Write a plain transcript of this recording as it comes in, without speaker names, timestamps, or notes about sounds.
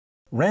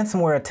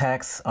Ransomware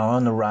attacks are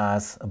on the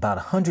rise, about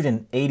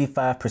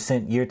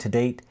 185% year to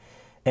date,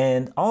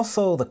 and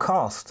also the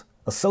cost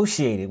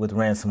associated with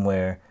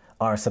ransomware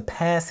are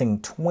surpassing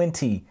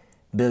 $20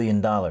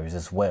 billion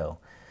as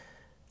well.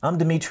 I'm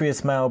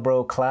Demetrius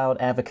Malbrough, cloud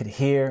advocate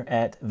here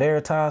at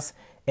Veritas,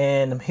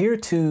 and I'm here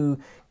to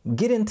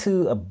get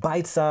into a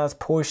bite-sized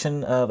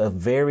portion of a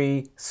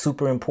very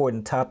super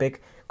important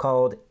topic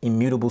called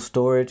immutable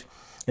storage,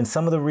 and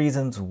some of the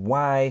reasons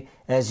why,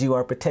 as you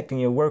are protecting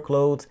your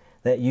workloads,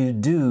 that you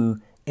do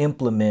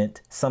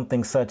implement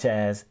something such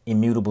as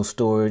immutable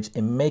storage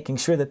and making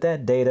sure that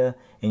that data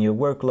and your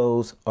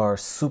workloads are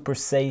super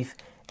safe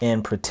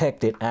and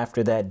protected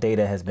after that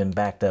data has been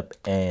backed up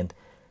and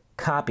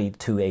copied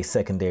to a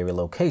secondary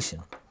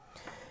location.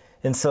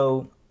 And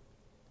so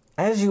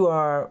as you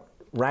are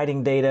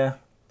writing data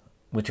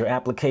with your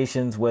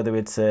applications, whether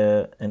it's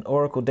an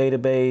Oracle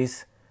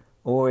database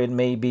or it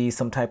may be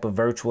some type of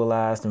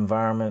virtualized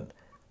environment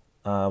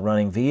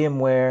running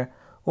VMware,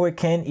 or it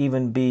can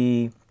even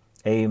be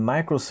a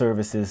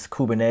microservices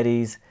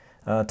Kubernetes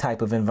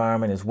type of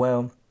environment as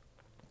well.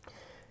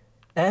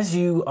 As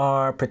you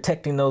are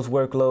protecting those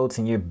workloads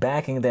and you're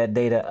backing that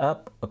data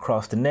up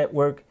across the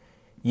network,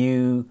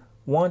 you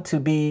want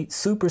to be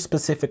super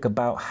specific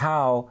about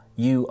how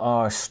you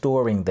are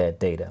storing that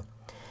data.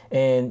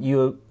 And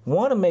you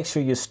want to make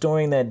sure you're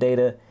storing that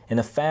data in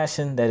a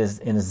fashion that is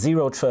in a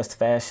zero trust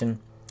fashion.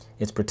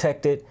 It's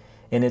protected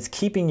and it's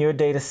keeping your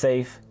data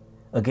safe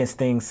against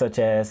things such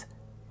as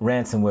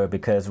ransomware,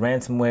 because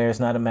ransomware is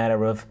not a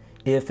matter of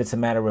if, it's a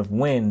matter of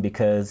when,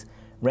 because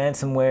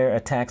ransomware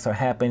attacks are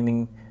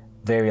happening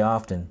very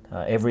often,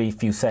 every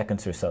few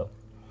seconds or so.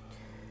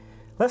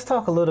 Let's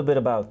talk a little bit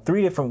about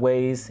 3 different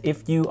ways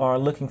if you are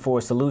looking for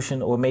a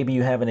solution, or maybe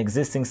you have an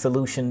existing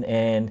solution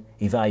and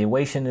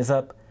evaluation is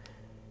up.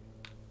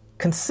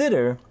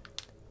 Consider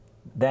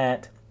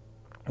that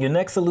your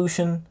next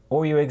solution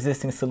or your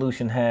existing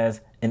solution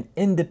has an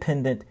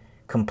independent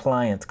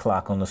compliance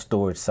clock on the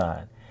storage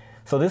side.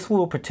 So this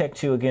will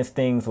protect you against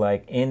things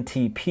like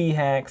NTP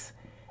hacks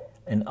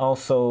and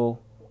also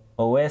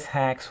OS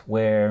hacks,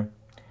 where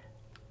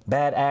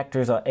bad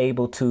actors are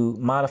able to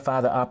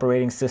modify the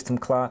operating system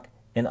clock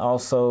and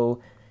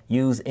also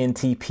use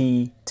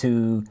NTP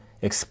to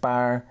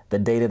expire the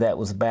data that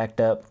was backed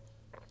up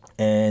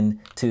and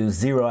to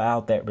zero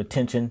out that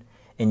retention,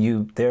 and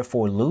you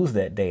therefore lose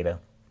that data.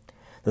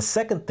 The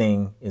second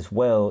thing as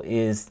well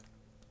is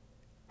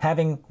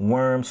having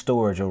worm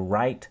storage, or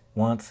write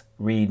once,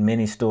 read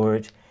many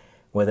storage,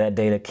 where that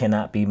data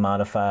cannot be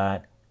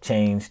modified,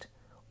 changed,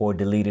 or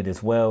deleted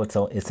as well.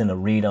 It's in a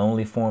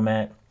read-only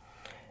format.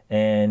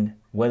 And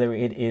whether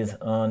it is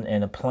on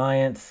an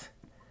appliance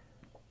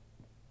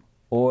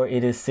or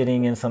it is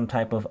sitting in some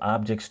type of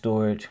object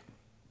storage,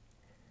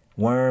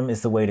 worm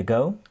is the way to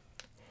go.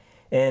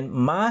 And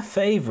my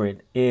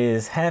favorite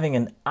is having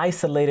an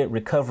isolated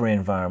recovery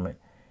environment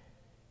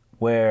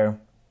where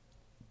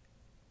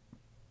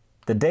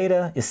the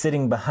data is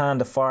sitting behind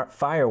the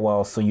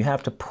firewall, so you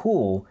have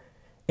to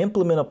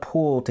implement a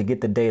pull to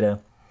get the data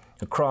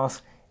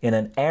across in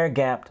an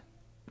air-gapped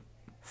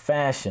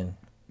fashion,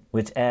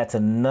 which adds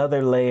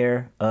another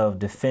layer of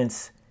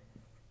defense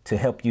to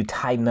help you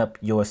tighten up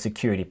your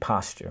security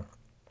posture.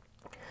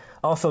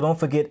 Also, don't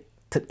forget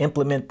to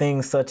implement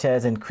things such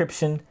as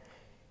encryption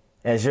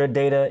as your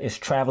data is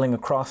traveling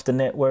across the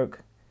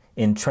network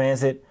in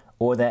transit,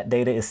 or that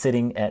data is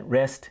sitting at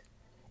rest.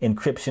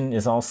 Encryption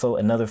is also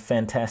another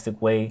fantastic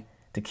way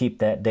to keep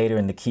that data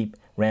and to keep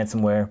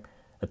ransomware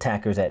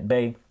attackers at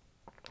bay.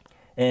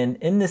 And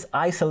in this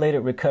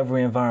isolated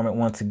recovery environment,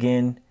 once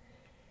again,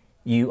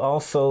 you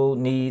also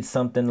need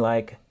something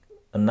like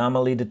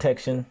anomaly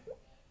detection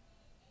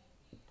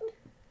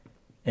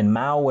and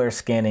malware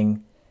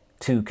scanning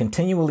to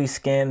continually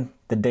scan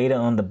the data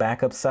on the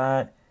backup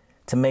side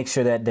to make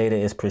sure that data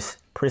is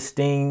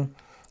pristine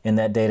and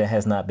that data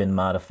has not been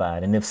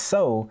modified. And if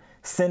so,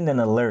 send an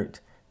alert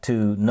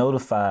to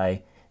notify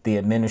the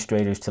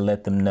administrators to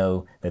let them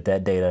know that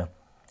that data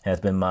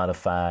has been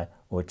modified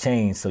or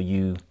changed, so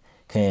you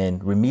can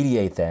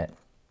remediate that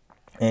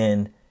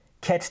and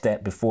catch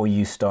that before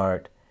you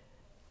start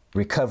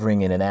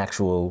recovering in an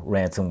actual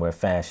ransomware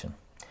fashion.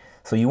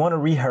 So you want to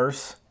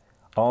rehearse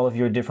all of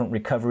your different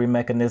recovery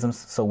mechanisms,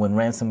 so when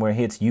ransomware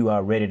hits, you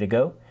are ready to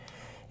go.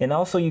 And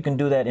also you can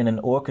do that in an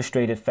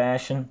orchestrated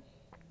fashion.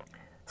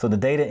 So the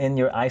data in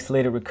your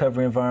isolated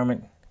recovery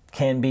environment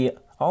can be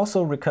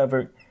also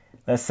recovered,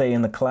 let's say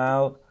in the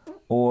cloud,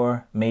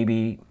 or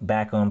maybe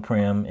back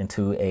on-prem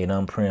into an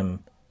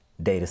on-prem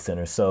data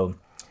center. So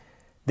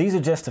these are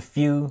just a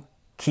few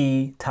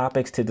key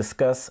topics to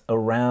discuss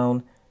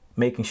around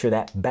making sure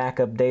that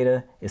backup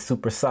data is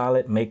super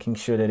solid, making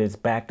sure that it's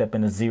backed up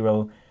in a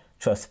zero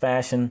trust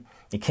fashion.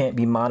 It can't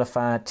be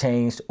modified,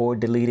 changed, or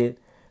deleted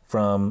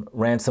from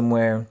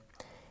ransomware.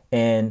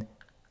 And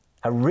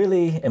I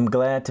really am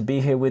glad to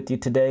be here with you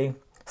today.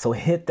 So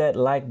hit that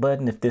like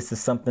button if this is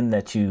something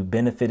that you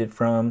benefited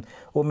from,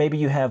 or maybe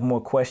you have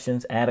more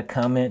questions, add a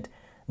comment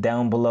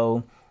down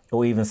below,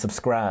 or even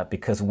subscribe,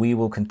 because we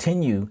will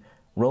continue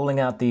rolling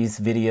out these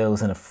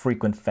videos in a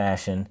frequent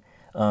fashion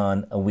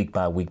on a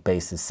week-by-week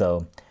basis.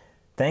 So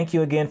thank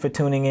you again for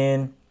tuning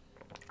in,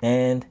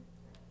 and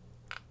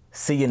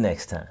see you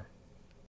next time.